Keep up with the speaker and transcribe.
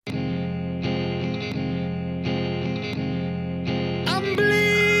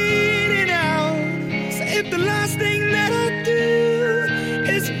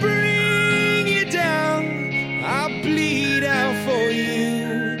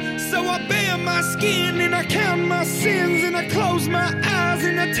my skin and I count my sins and I close my eyes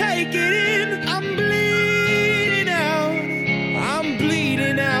and I take it in. I'm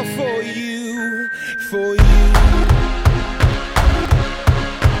bleeding out for you, for you.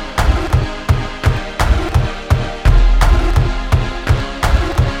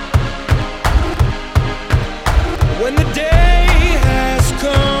 When the day has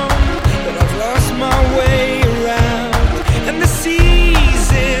come that I've lost my way around and the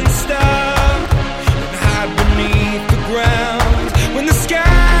seasons stop and hide beneath the ground, when the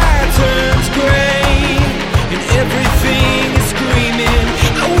sky turns gray and everything is screaming,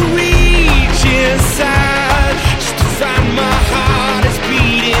 I will reach inside just to find my heart is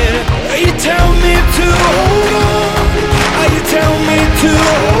beating. You tell me to hold on, you tell me to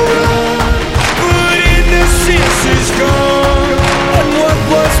hold on, innocence is gone, and what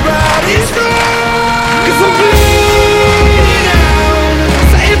was right is wrong. 'Cause I'm bleeding out,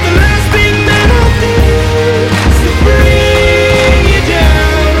 so if the last thing that I do is to bring you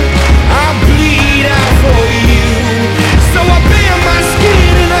down, I bleed out for you. So I bare my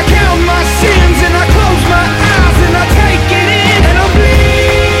skin and I count my sins and I close my eyes and I take it in, and I'm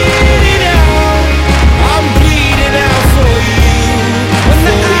bleeding out, I'm bleeding out for you. When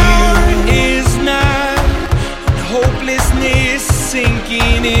the hour is nigh, hopelessness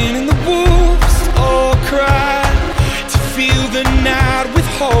sinking in and the wolves all cry to feel the night with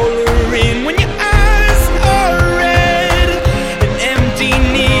horror in. When your eyes are red and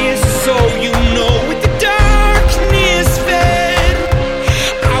emptiness, so you know with the darkness fed,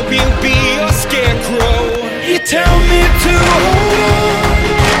 I will be your scarecrow. You tell me to hold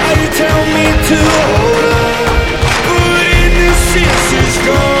on, you tell me to